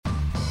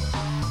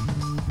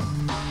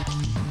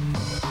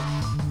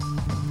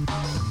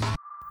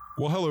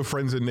Well, hello,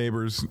 friends and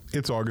neighbors.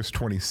 It's August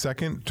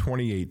 22nd,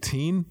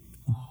 2018.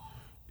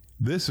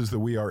 This is the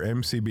We Are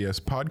MCBS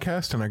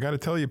podcast, and I got to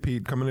tell you,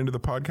 Pete, coming into the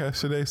podcast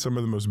today, some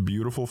of the most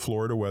beautiful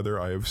Florida weather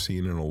I have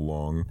seen in a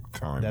long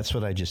time. That's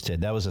what I just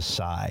did. That was a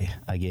sigh.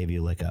 I gave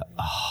you like a,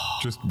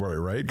 Just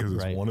right? Because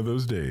it's one of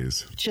those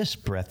days.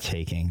 Just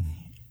breathtaking.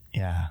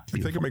 Yeah.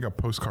 If they could make a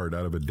postcard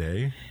out of a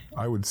day,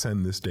 I would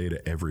send this day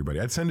to everybody.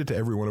 I'd send it to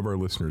every one of our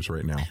listeners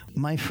right now.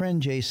 My friend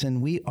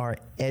Jason, we are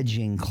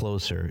edging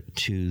closer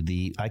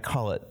to I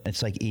call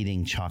it's like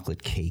eating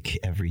chocolate cake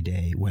every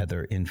day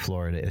weather in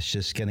Florida. It's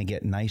just going to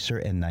get nicer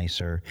and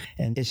nicer,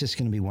 and it's just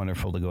going to be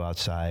wonderful to go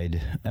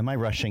outside. Am I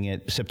rushing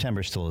it?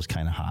 September still is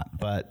kind of hot,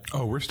 but...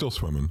 Oh, we're still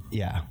swimming.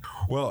 Yeah.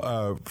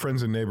 Well,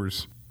 friends and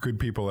neighbors, good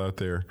people out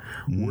there,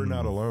 we're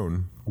not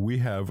alone. We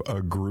have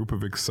a group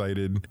of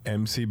excited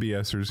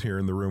MCBSers here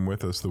in the room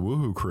with us, the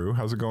Woohoo crew.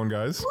 How's it going,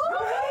 guys?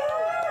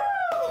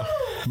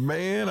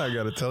 Man, I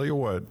got to tell you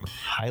what.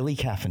 Highly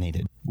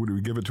caffeinated. Would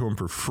we give it to them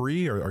for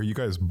free? Are you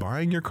guys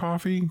buying your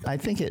coffee? I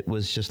think it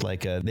was just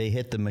like they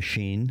hit the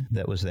machine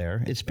that was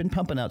there. It's been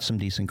pumping out some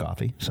decent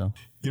coffee, so...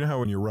 You know how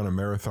when you run a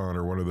marathon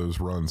or one of those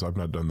runs, I've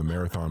not done the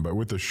marathon, but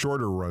with the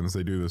shorter runs,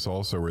 they do this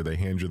also where they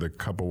hand you the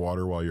cup of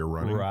water while you're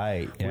running.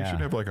 Right, yeah. We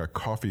should have like a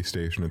coffee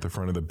station at the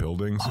front of the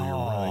building. So you're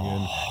running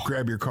in,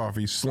 grab your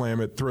coffee,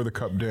 slam it, throw the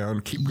cup down,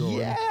 keep going.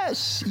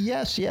 Yes.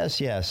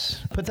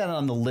 Put that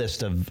on the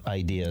list of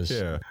ideas.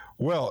 Yeah.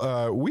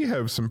 Well, we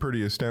have some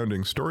pretty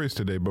astounding stories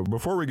today, but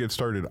before we get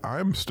started,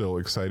 I'm still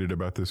excited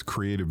about this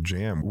creative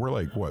jam. We're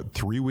like,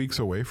 3 weeks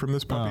away from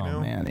this puppy now?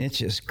 Oh, man, it's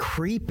just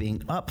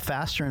creeping up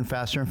faster and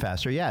faster and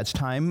faster. Yeah, it's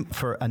time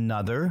for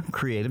another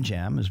creative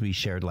jam, as we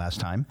shared last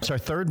time. It's our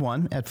third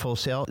one at Full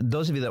Sail.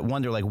 Those of you that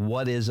wonder,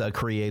 what is a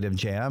creative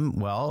jam?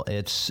 Well,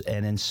 it's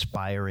an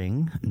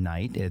inspiring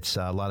night. It's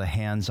a lot of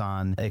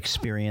hands-on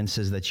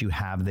experiences that you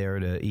have there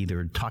to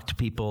either talk to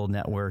people,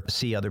 network,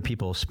 see other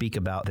people speak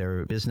about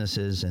their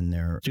businesses and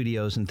their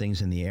studios and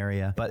things in the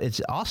area. But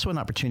it's also an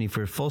opportunity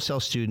for Full Sail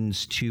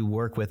students to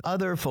work with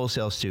other Full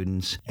Sail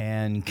students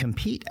and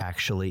compete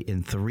actually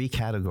in 3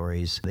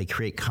 categories. They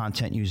create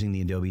content using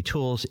the Adobe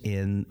tools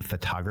in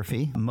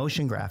photography,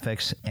 motion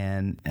graphics,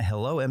 and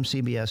hello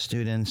MCBS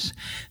students.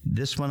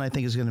 This one I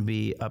think is going to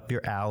be up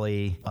your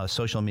alley, a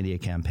social media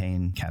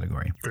campaign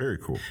category. Very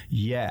cool.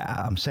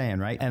 Yeah, I'm saying,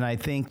 right? And I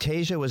think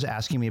Tasia was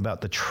asking me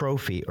about the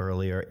trophy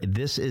earlier.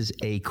 This is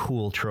a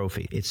cool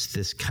trophy. It's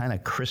this kind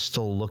of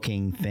crystal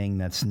looking thing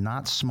that's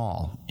not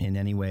small in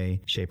any way,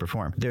 shape, or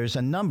form. There's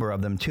a number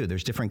of them too.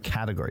 There's different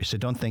categories. So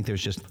don't think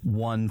there's just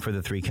one for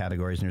the 3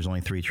 categories and there's only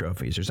 3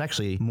 trophies. There's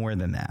actually more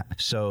than that.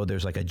 So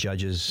there's like a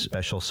judge's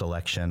special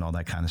selection, all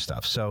that kind of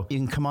stuff. So you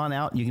can come on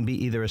out. You can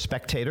be either a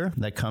spectator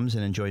that comes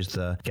and enjoys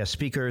the guest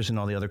speakers and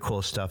all the other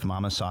cool stuff.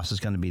 Mama Sauce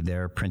is going to be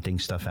there printing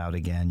stuff out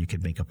again. You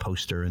could make a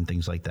poster and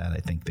things like that. I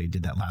think they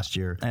did that last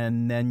year.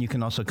 And then you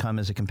can also come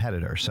as a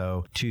competitor.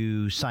 So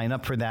to sign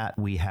up for that,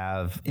 we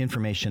have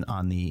information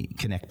on the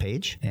Connect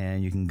page.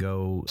 And you can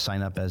go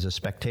sign up as a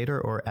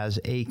spectator or as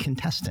a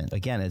contestant.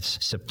 Again,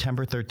 it's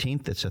September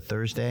 13th. It's a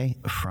Thursday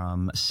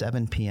from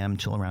 7 p.m.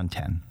 till around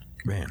 10.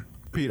 Man.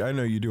 Pete, I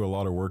know you do a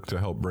lot of work to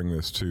help bring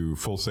this to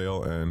Full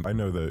Sail, and I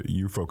know that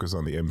you focus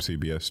on the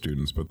MCBS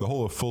students, but the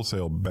whole of Full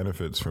Sail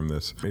benefits from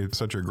this. It's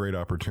such a great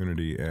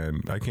opportunity,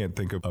 and I can't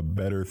think of a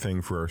better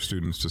thing for our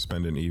students to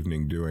spend an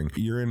evening doing.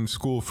 You're in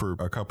school for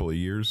a couple of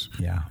years,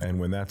 and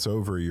when that's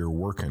over, you're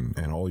working,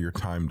 and all your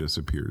time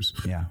disappears.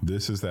 Yeah.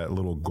 This is that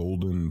little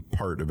golden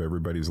part of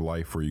everybody's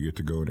life where you get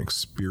to go and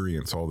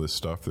experience all this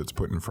stuff that's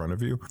put in front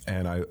of you,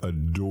 and I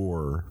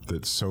adore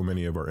that so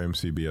many of our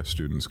MCBS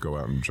students go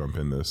out and jump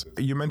in this.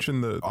 You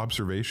mentioned the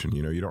observation,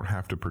 you don't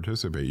have to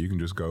participate. You can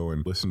just go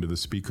and listen to the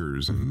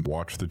speakers and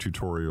watch the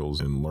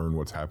tutorials and learn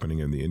what's happening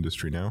in the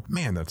industry now.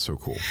 Man, that's so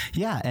cool.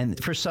 Yeah. And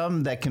for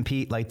some that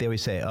compete, like they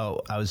always say,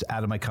 I was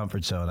out of my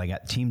comfort zone. I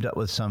got teamed up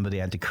with somebody.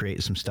 I had to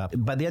create some stuff.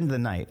 By the end of the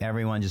night,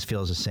 everyone just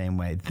feels the same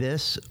way.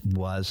 This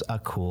was a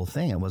cool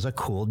thing. It was a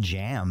cool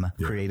jam,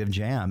 creative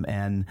jam.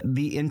 And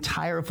the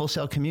entire Full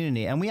Sail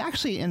community. And we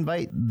actually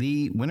invite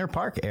the Winter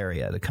Park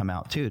area to come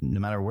out too, no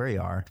matter where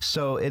you are.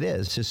 So it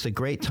is just a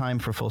great time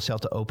for Full Sail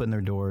to open their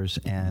doors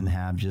and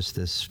have just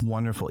this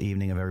wonderful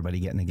evening of everybody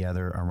getting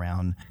together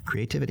around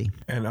creativity.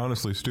 And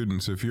honestly,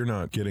 students, if you're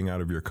not getting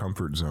out of your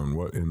comfort zone,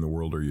 what in the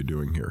world are you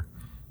doing here?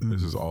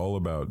 This is all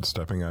about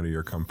stepping out of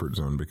your comfort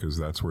zone because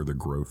that's where the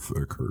growth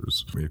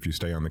occurs. If you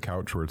stay on the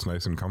couch where it's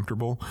nice and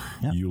comfortable,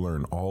 you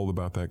learn all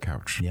about that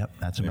couch. Yep,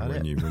 that's about it.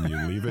 When you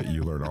leave it,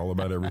 you learn all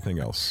about everything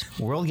else.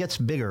 The world gets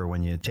bigger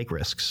when you take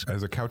risks.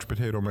 As a couch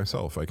potato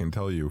myself, I can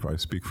tell you, I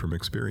speak from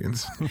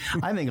experience.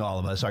 I think all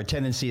of us, our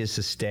tendency is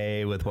to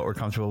stay with what we're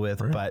comfortable with.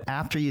 Right. But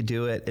after you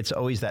do it, it's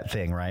always that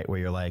thing, right? Where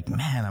you're like,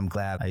 man, I'm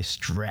glad I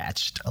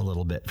stretched a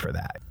little bit for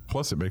that.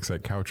 Plus, it makes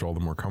that couch all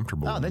the more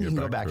comfortable. Oh, then you can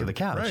go back to the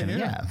couch. Right, and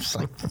it's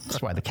like,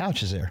 that's why the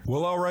couch is there.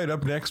 Well, all right.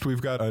 Up next, we've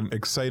got an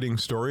exciting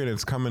story, and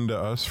it's coming to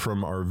us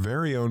from our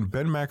very own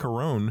Ben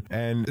Macarone.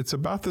 And it's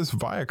about this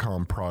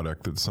Viacom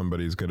product that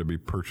somebody's going to be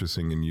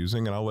purchasing and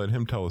using, and I'll let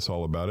him tell us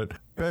all about it.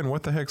 Ben,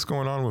 what the heck's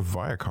going on with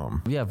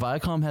Viacom? Yeah,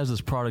 Viacom has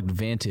this product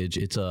Vantage.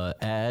 It's a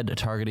ad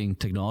targeting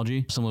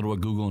technology, similar to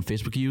what Google and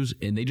Facebook use,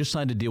 and they just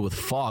signed a deal with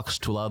Fox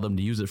to allow them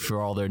to use it for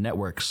all their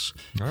networks.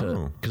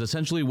 Because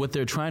essentially what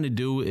they're trying to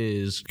do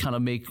is kind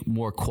of make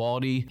more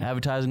quality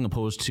advertising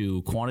opposed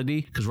to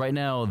quantity. Because right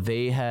now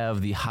they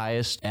have the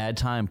highest ad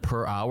time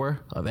per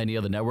hour of any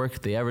other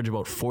network. They average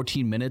about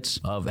 14 minutes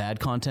of ad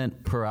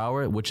content per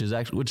hour, which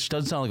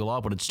doesn't sound like a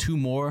lot, but it's 2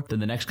 more than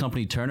the next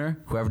company,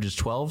 Turner, who averages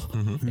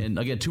 12. And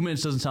again, 2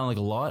 minutes doesn't sound like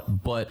a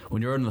lot, but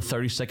when you're in the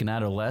 30-second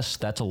ad or less,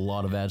 that's a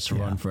lot of ads to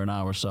run for an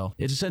hour. So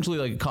it's essentially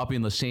like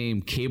copying the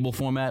same cable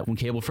format when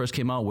cable first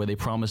came out, where they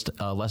promised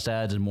less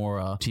ads and more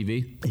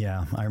TV.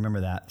 Yeah, I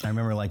remember that. I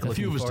remember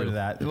looking forward to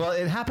that. Well,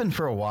 it happened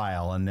for a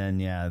while, and then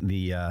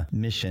the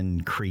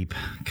mission creep,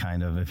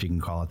 kind of, if you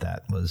can call it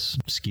that, was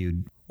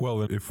skewed.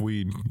 Well, if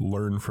we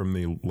learn from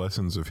the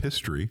lessons of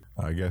history,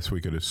 I guess we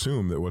could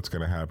assume that what's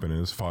going to happen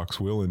is Fox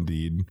will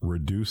indeed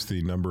reduce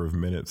the number of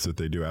minutes that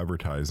they do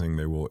advertising.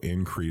 They will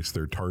increase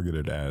their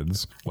targeted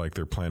ads like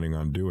they're planning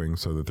on doing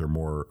so that they're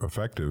more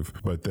effective.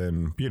 But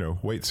then,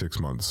 wait 6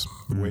 months,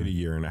 wait a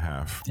year and a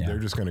half. Yeah. They're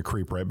just going to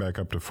creep right back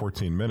up to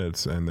 14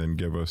 minutes and then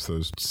give us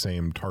those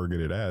same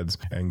targeted ads.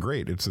 And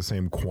great, it's the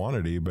same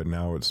quantity, but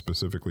now it's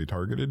specifically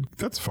targeted.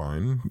 That's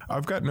fine.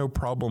 I've got no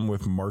problem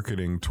with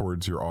marketing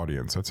towards your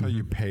audience. That's how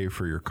you pay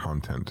for your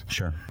content.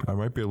 Sure. I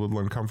might be a little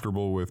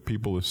uncomfortable with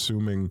people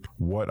assuming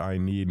what I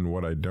need and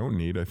what I don't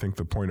need. I think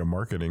the point of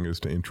marketing is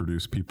to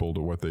introduce people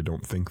to what they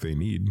don't think they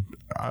need.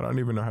 I don't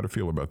even know how to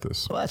feel about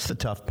this. Well, that's the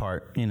tough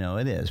part.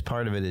 It is.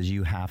 Part of it is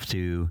you have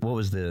to, what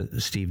was the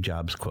Steve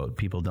Jobs quote?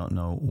 People don't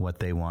know what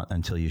they want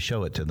until you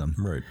show it to them.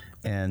 Right.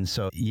 And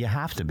so you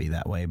have to be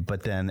that way.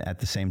 But then at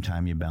the same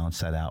time, you balance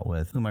that out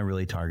with who am I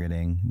really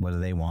targeting? What do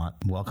they want?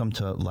 Welcome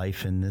to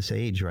life in this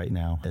age right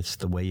now. It's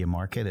the way you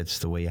market. It's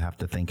the way you have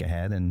to think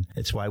ahead. And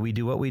it's why we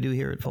do what we do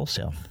here at Full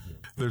Sail.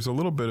 There's a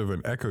little bit of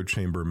an echo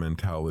chamber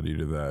mentality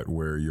to that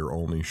where you're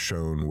only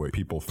shown what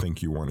people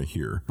think you want to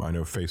hear. I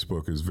know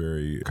Facebook is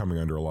coming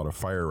under a lot of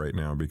fire right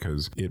now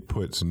because it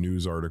puts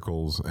news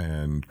articles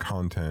and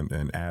content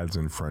and ads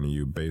in front of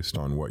you based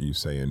on what you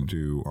say and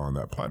do on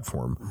that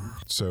platform.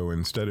 So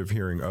instead of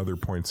hearing other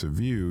points of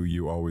view,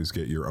 you always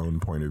get your own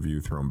point of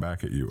view thrown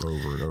back at you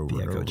over and over and over.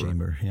 The echo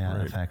chamber, yeah,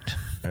 in effect.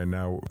 And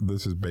now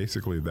this is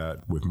basically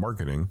that with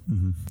marketing.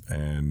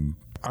 And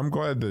I'm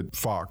glad that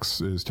Fox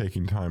is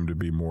taking time to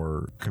be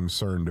more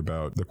concerned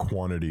about the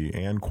quantity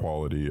and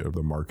quality of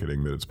the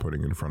marketing that it's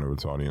putting in front of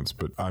its audience.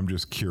 But I'm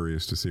just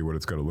curious to see what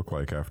it's going to look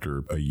like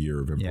after a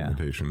year of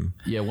implementation.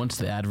 Yeah, once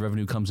the ad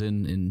revenue comes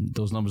in and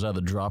those numbers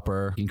either drop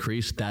or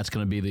increase, that's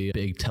going to be the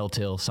big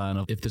telltale sign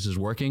of if this is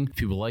working, if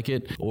people like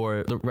it,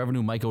 or the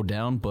revenue might go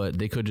down, but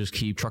they could just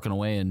keep trucking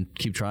away and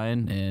keep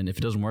trying. And if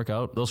it doesn't work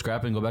out, they'll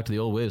scrap it and go back to the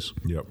old ways.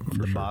 Yep.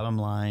 The bottom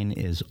line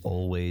is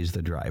always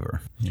the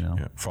driver.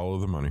 Yeah, follow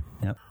the money.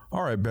 Yep.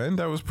 All right, Ben,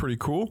 that was pretty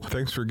cool.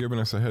 Thanks for giving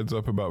us a heads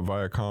up about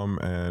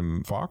Viacom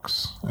and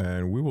Fox,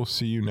 and we will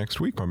see you next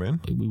week, my man.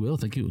 We will.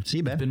 Thank you. See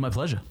you, Ben. It's been my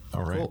pleasure.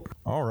 All right. Cool.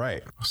 All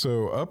right.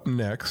 So up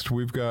next,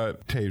 we've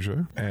got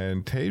Tasia,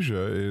 and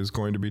Tasia is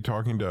going to be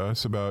talking to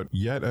us about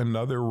yet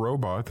another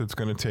robot that's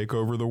going to take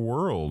over the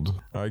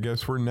world. I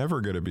guess we're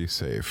never going to be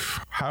safe.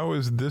 How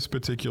is this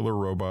particular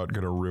robot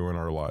going to ruin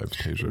our lives,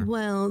 Tasia?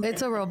 Well,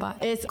 it's a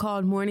robot. It's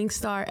called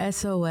Morningstar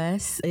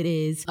SOS. It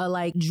is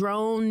a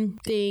drone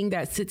thing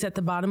that sits at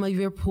the bottom of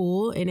your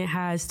pool, and it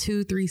has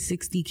 2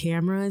 360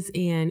 cameras,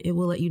 and it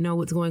will let you know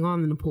what's going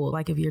on in the pool,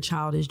 like if your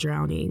child is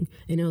drowning,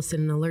 and it'll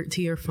send an alert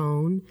to your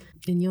phone,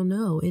 and you'll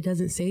know. It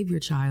doesn't save your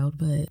child,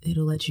 but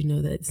it'll let you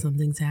know that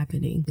something's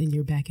happening in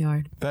your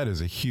backyard. That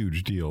is a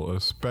huge deal,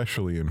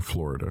 especially in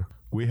Florida.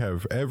 We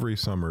have every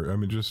summer,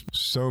 just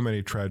so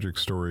many tragic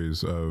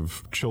stories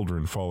of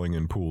children falling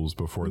in pools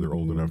before they're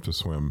old enough to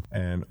swim.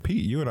 And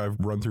Pete, you and I have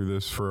run through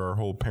this for our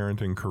whole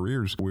parenting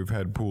careers. We've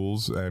had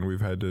pools and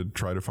we've had to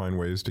try to find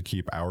ways to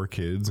keep our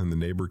kids and the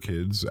neighbor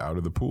kids out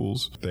of the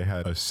pools. They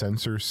had a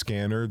sensor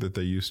scanner that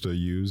they used to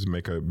use,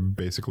 make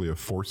basically a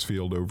force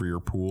field over your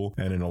pool,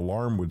 and an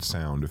alarm would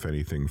sound if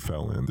anything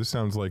fell in. This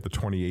sounds like the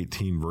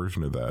 2018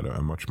 version of that,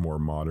 a much more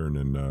modern,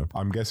 and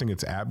I'm guessing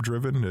it's app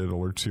driven. It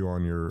alerts you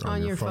on your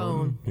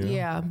phone.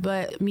 Yeah,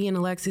 but me and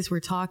Alexis were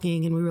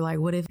talking, and we were like,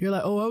 what if you're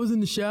like, oh, I was in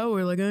the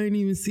shower, I didn't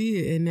even see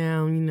it, and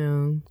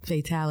now,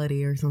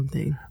 fatality or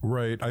something.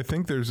 Right. I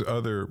think there's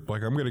other, I'm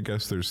going to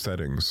guess there's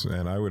settings,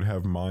 and I would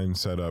have mine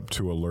set up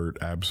to alert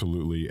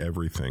absolutely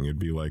everything. It'd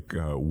be like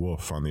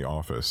Woof on The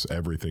Office.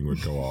 Everything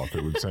would go off.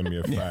 It would send me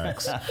a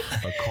fax, a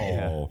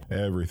call,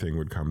 everything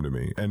would come to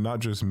me. And not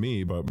just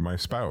me, but my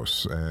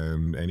spouse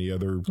and any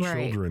other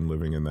children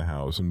living in the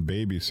house, and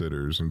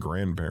babysitters and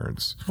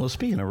grandparents. Well,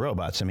 speaking of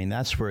robots,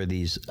 that's where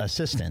these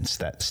assistants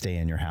that stay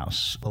in your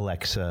house,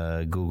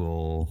 Alexa,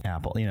 Google,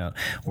 Apple,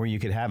 where you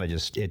could have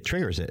it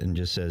triggers it and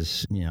just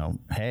says,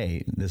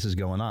 hey, this is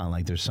going on.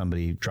 Like there's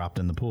somebody dropped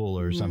in the pool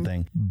or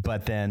something.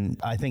 But then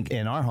I think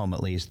in our home,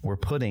 at least, we're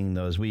putting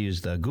we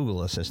use the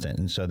Google Assistant.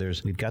 And so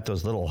we've got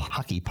those little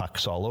hockey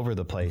pucks all over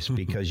the place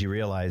because you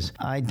realize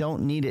I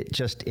don't need it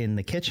just in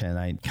the kitchen.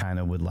 I kind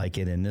of would like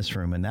it in this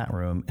room and that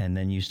room. And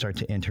then you start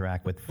to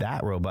interact with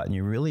that robot and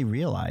you really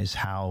realize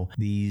how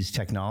these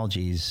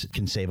technologies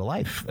can save a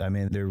life. I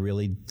mean,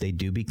 they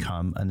do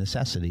become a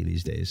necessity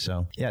these days.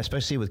 So yeah,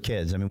 especially with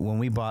kids. I mean, when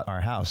we bought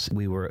our house,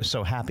 we were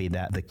so happy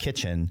that the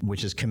kitchen,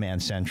 which is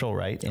command central,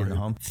 right, in the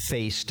home,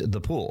 faced the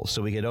pool.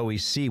 So we could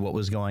always see what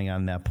was going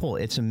on in that pool.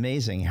 It's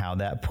amazing how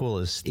that pool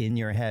is in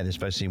your head,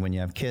 especially when you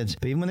have kids.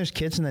 But even when there's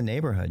kids in the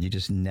neighborhood, you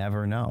just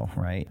never know,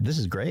 right? This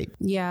is great.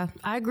 Yeah.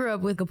 I grew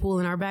up with a pool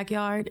in our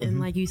backyard. And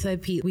like you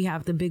said, Pete, we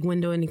have the big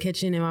window in the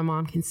kitchen and my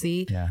mom can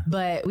see. Yeah.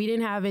 But we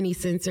didn't have any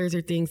sensors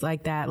or things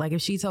like that. Like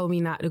if she told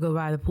me not to go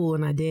by the pool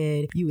and I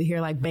did, you would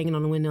hear like banging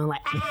on the window and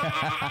like,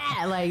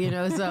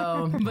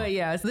 so. But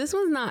yeah, so this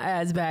one's not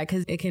as bad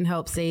because it can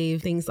help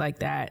save things like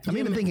that. I'm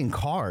even thinking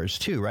cars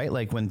too, right?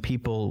 Like when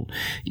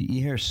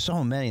you hear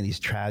so many of these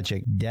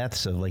tragic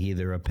deaths of like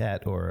either a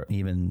pet or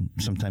even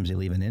sometimes they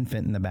leave an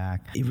infant in the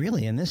back.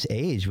 Really, in this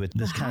age with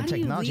this kind of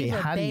technology,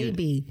 how do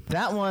you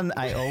that one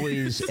I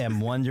always am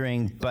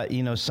wondering, but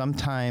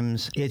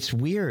sometimes it's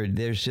weird.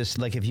 There's just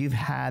like, if you've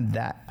had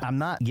that, I'm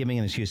not giving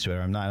an excuse to it.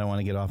 I don't want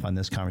to get off on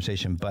this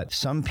conversation, but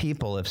some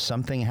people, if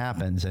something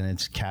happens and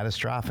it's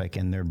catastrophic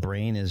and their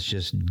brain is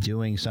just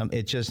doing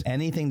it's just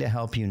anything to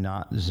help you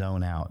not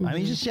zone out. I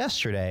mean, just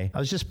yesterday, I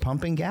was just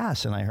pumping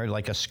gas and I heard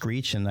like a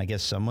screech and I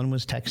guess someone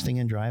was texting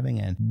and driving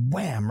and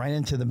wham, right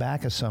into the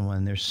back of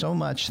someone. There's so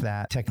much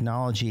that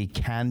technology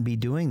can be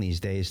doing these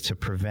days to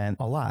prevent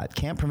a lot.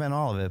 Can't prevent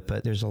all of it,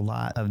 but there's a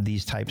lot of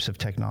these types of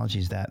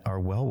technologies that are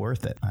well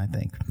worth it, I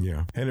think.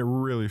 Yeah, and it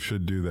really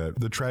should do that.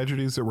 The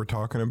tragedies that we're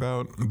talking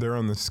about, they're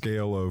on the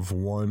scale of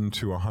 1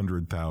 to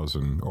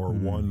 100,000 or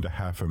 1 to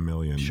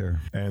 500,000. Sure.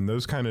 And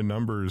those kind of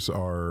numbers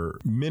are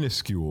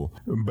minuscule,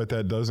 but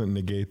that doesn't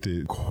negate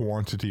the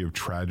quantity of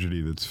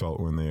tragedy that's felt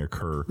when they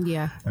occur.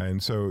 Yeah.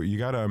 And so you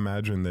got to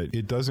imagine that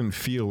it doesn't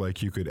feel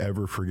like you could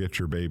ever forget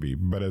your baby.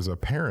 But as a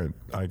parent,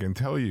 I can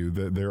tell you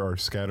that there are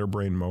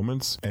scatterbrain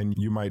moments and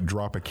you might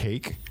drop a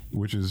cake,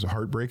 which is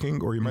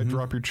heartbreaking, or you might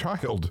drop your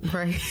child.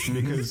 Right.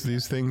 Because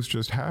these things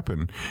just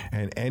happen.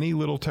 And any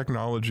little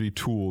technology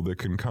tool that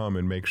can come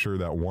and make sure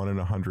that 1 in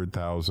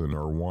 100,000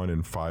 or 1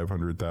 in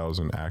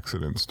 500,000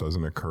 accidents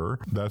doesn't occur,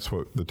 that's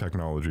what the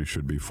technology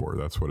should be for.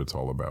 That's what it's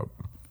all about.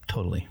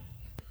 Totally.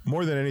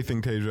 More than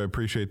anything, Tasia, I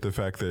appreciate the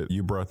fact that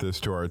you brought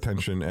this to our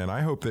attention, and I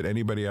hope that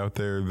anybody out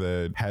there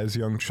that has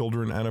young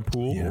children and a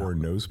pool or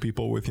knows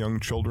people with young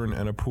children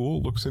and a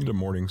pool looks into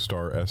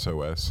Morningstar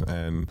SOS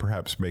and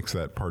perhaps makes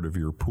that part of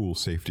your pool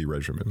safety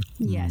regimen.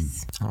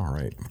 Yes. All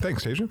right.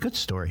 Thanks, Tasia. Good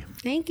story.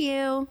 Thank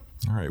you.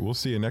 All right. We'll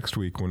see you next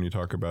week when you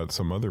talk about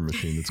some other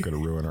machine that's going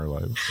to ruin our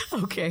lives.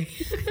 Okay.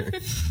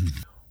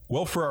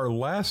 Well, for our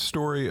last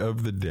story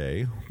of the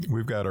day,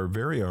 we've got our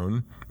very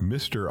own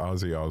Mr.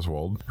 Ozzy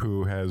Oswald,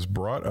 who has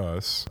brought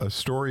us a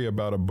story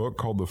about a book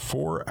called The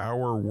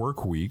 4-Hour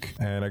Work Week.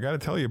 And I got to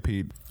tell you,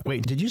 Pete.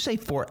 Wait, did you say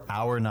 4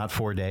 hour, not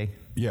 4 day?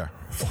 Yeah,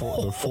 the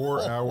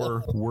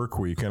 4-hour work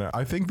week. And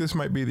I think this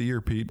might be the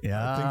year, Pete.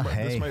 Yeah, I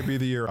think this might be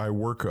the year I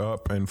work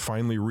up and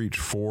finally reach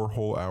 4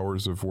 whole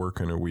hours of work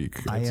in a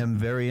week. I am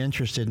very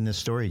interested in this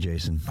story,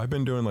 Jason. I've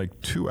been doing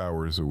like 2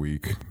 hours a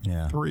week,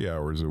 3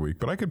 hours a week,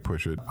 but I could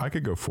push it. I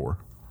could go 4.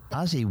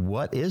 Ozzy,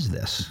 what is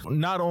this?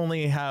 Not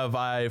only have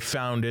I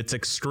found it's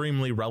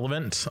extremely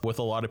relevant with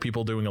a lot of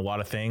people doing a lot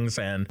of things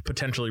and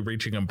potentially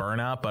reaching a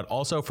burnout, but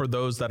also for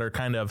those that are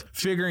kind of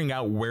figuring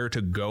out where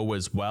to go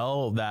as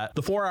well, that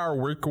the 4-hour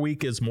work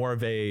week is more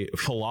of a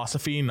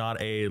philosophy,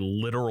 not a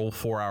literal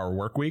 4-hour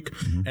work week.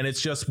 Mm-hmm. And it's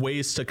just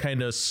ways to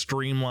kind of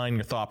streamline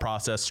your thought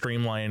process,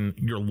 streamline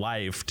your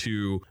life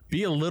to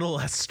be a little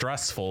less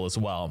stressful as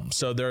well.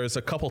 So there's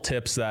a couple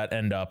tips that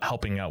end up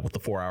helping out with the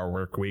 4-hour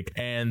work week.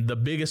 And the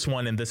biggest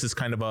one, and this is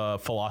kind of a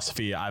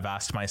philosophy I've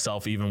asked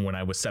myself even when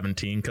I was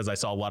 17, because I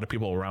saw a lot of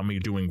people around me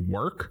doing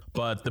work.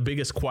 But the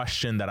biggest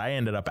question that I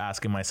ended up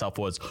asking myself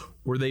was,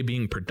 were they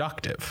being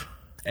productive?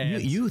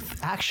 And you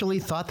actually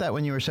thought that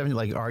when you were 17,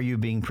 like, are you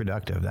being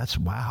productive? That's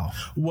wow.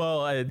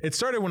 Well, it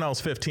started when I was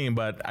 15,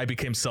 but I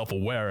became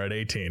self-aware at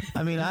 18.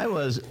 I mean, I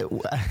was,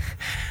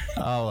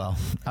 well,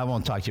 I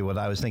won't talk to you what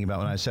I was thinking about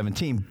when I was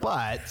 17,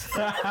 but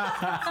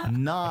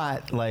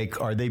not like,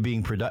 are they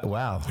being productive?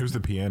 Wow. It was the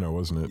piano,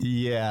 wasn't it?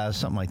 Yeah,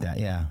 something like that.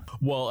 Yeah.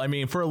 Well, I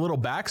mean, for a little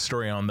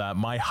backstory on that,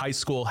 my high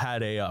school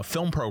had a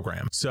film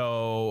program.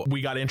 So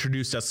we got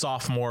introduced as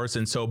sophomores.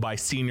 And so by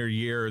senior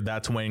year,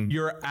 that's when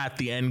you're at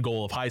the end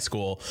goal of high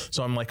school. school.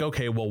 So I'm like,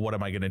 okay, well, what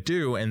am I going to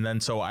do? And then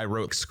so I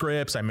wrote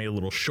scripts, I made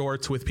little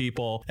shorts with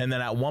people. And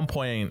then at one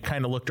point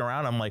kind of looked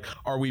around, I'm like,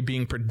 are we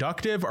being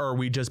productive or are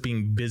we just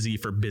being busy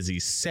for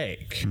busy's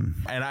sake?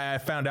 And I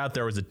found out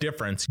there was a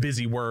difference,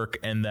 busy work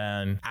and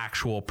then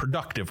actual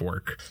productive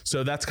work.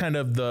 So that's kind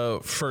of the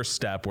first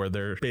step where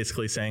they're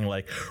basically saying,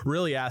 like,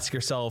 really ask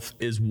yourself,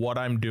 is what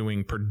I'm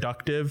doing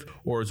productive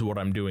or is what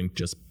I'm doing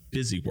just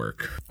busy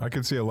work? I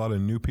could see a lot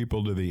of new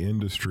people to the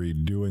industry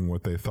doing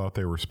what they thought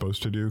they were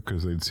supposed to do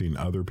because they'd seen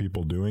other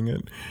people doing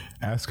it.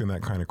 Asking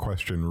that kind of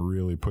question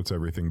really puts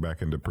everything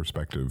back into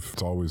perspective.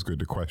 It's always good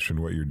to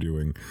question what you're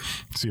doing,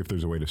 see if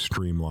there's a way to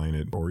streamline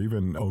it or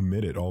even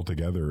omit it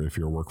altogether if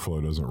your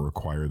workflow doesn't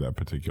require that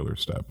particular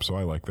step. So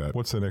I like that.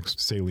 What's the next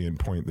salient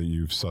point that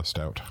you've sussed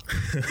out?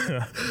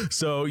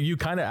 So you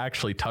kind of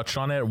actually touched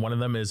on it. One of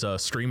them is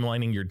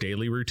streamlining your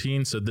daily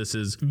routine. So this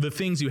is the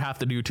things you have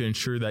to do to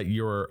ensure that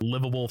you're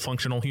livable,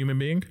 functional human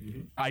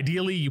being.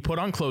 Ideally, you put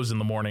on clothes in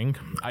the morning.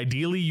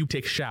 Ideally, you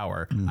take a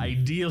shower.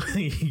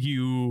 Ideally,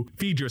 you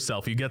feed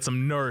yourself. You get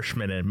some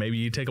nourishment in. Maybe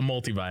you take a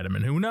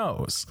multivitamin. Who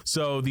knows?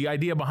 So the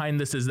idea behind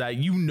this is that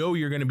you know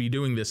you're going to be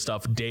doing this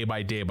stuff day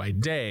by day by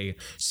day.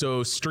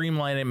 So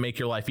streamline it, make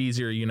your life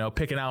easier. You know,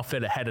 pick an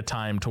outfit ahead of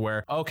time to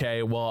where,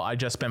 okay, well, I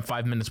just spent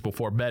 5 minutes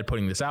before bed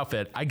putting this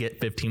outfit. I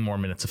get 15 more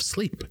minutes of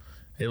sleep.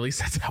 At least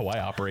that's how I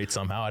operate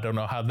somehow. I don't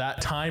know how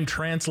that time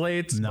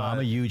translates. No, I'm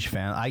a huge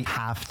fan. I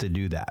have to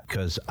do that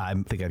because I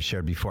think I've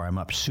shared before, I'm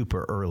up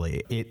super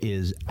early. It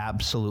is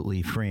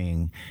absolutely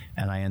freeing,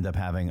 and I end up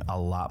having a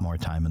lot more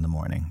time in the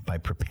morning by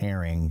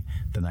preparing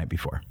the night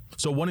before.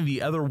 So one of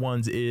the other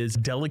ones is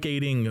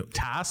delegating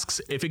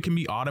tasks. If it can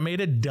be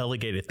automated,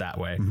 delegate it that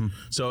way.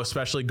 So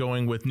especially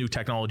going with new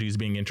technologies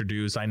being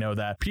introduced. I know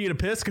that Pete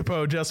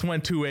Episcopo just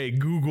went to a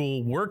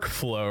Google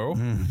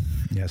workflow.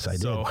 Yes, I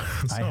did. So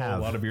I have.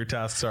 A lot of your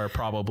tasks are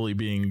probably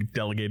being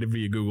delegated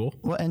via Google.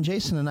 Well, and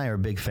Jason and I are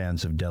big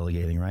fans of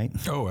delegating, right?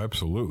 Oh,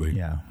 absolutely.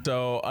 Yeah.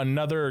 So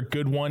another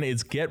good one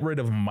is get rid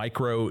of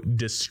micro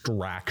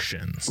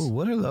distractions. Ooh,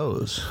 what are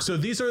those? So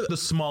these are the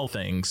small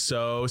things.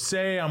 So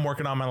say I'm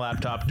working on my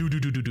laptop,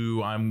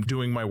 I'm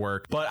doing my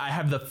work, but I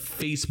have the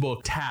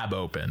Facebook tab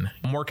open.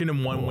 I'm working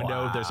in one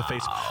window, there's a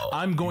Facebook.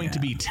 I'm going to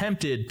be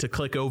tempted to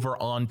click over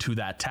onto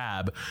that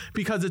tab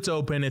because it's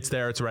open, it's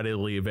there, it's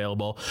readily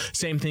available.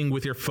 Same thing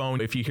with your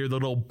phone. If you hear the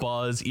little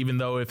buzz, even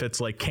though if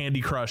it's like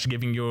Candy Crush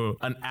giving you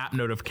an app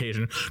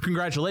notification,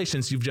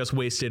 congratulations, you've just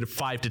wasted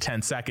 5 to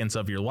 10 seconds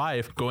of your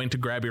life going to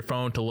grab your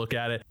phone to look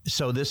at it.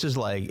 So this is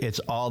like, it's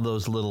all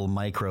those little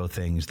micro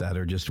things that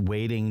are just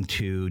waiting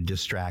to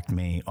distract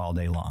me all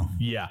day long.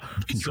 Yeah.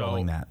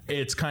 Controlling that.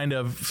 It's kind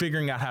of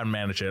figuring out how to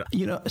manage it.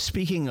 You know,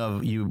 speaking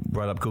of, you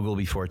brought up Google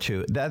before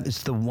too. That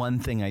is the one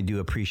thing I do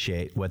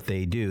appreciate what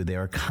they do. They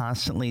are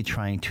constantly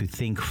trying to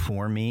think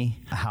for me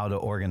how to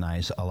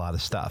organize a lot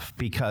of stuff.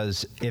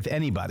 Because if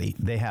anybody,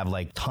 they have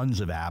like tons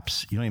of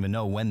apps. You don't even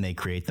know when they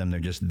create them. They're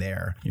just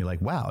there. You're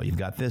like, wow, you've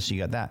got this, you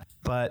got that.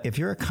 But if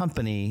you're a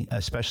company,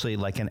 especially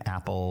like an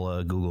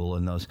Apple, Google,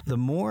 and those, the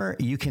more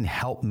you can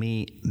help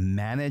me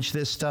manage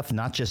this stuff,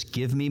 not just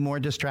give me more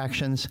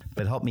distractions,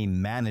 but help me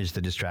manage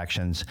the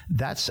distractions.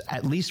 That's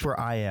at least where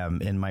I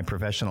am in my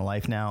professional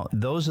life now.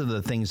 Those are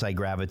the things I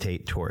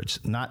gravitate towards.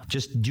 Not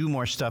just do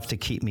more stuff to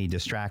keep me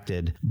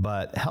distracted,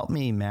 but help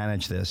me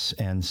manage this.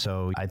 And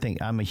so I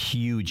think I'm a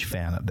huge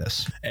fan of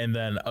this. And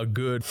then a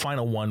good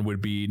final one would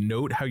be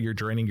note how you're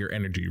draining your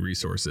energy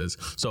resources.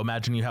 So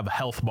imagine you have a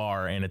health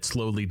bar and it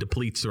slowly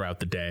depletes throughout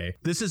the day.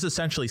 This is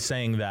essentially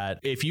saying that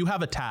if you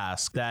have a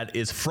task that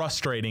is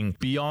frustrating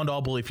beyond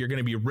all belief, you're going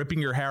to be ripping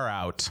your hair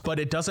out, but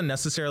it doesn't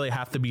necessarily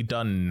have to be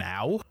done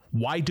now.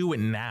 Why do it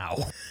now?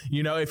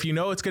 You know, if you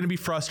know it's going to be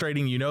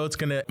frustrating, you know it's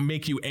going to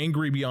make you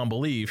angry beyond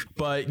belief,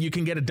 but you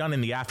can get it done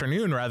in the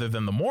afternoon rather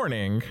than the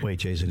morning. Wait,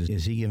 Jason,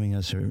 is he giving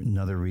us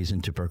another reason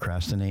to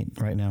procrastinate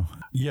right now?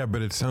 Yeah,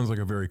 but it sounds like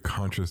a very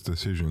conscious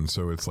decision,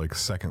 so it's like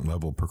second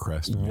level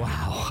procrastination.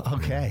 Wow.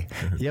 Okay.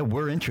 Yeah,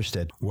 we're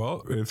interested.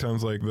 Well, it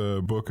sounds like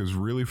the book is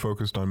really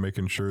focused on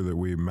making sure that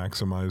we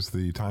maximize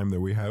the time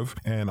that we have,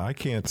 and I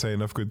can't say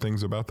enough good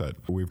things about that.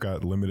 We've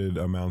got limited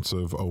amounts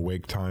of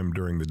awake time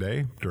during the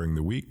day, during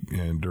the week,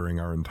 and during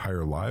our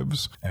entire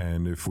lives,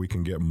 and if we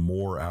can get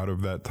more out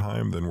of that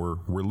time, then we're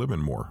living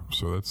more.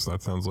 So that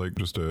sounds like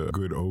just a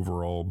good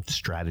overall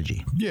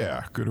strategy.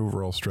 Yeah, good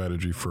overall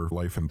strategy for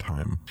life and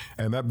time.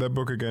 And that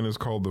book again is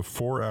called The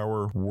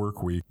 4-Hour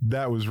Workweek.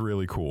 That was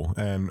really cool.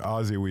 And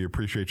Ozzy, we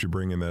appreciate you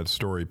bringing that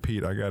story.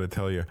 Pete, I got to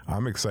tell you,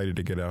 I'm excited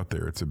to get out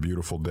there. It's a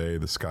beautiful day.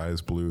 The sky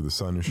is blue. The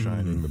sun is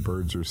shining. The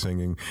birds are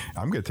singing.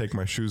 I'm going to take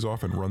my shoes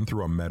off and run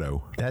through a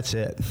meadow. That's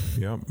it.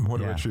 Yeah. What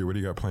about you? What do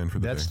you got planned for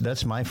the day?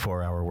 That's my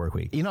 4-hour work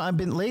week. You know, I've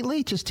been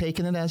lately just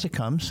taking it as it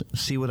comes,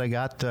 see what I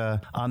got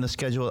on the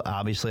schedule.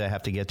 Obviously, I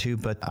have to get to,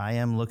 but I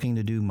am looking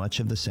to do much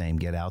of the same.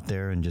 Get out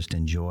there and just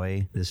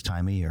enjoy this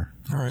time of year.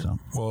 All right. So,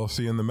 well, I'll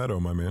see you in the meadow,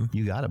 my man.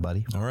 You got it,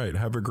 buddy. All right.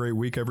 Have a great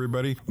week,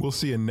 everybody. We'll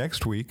see you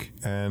next week,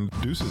 and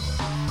deuces.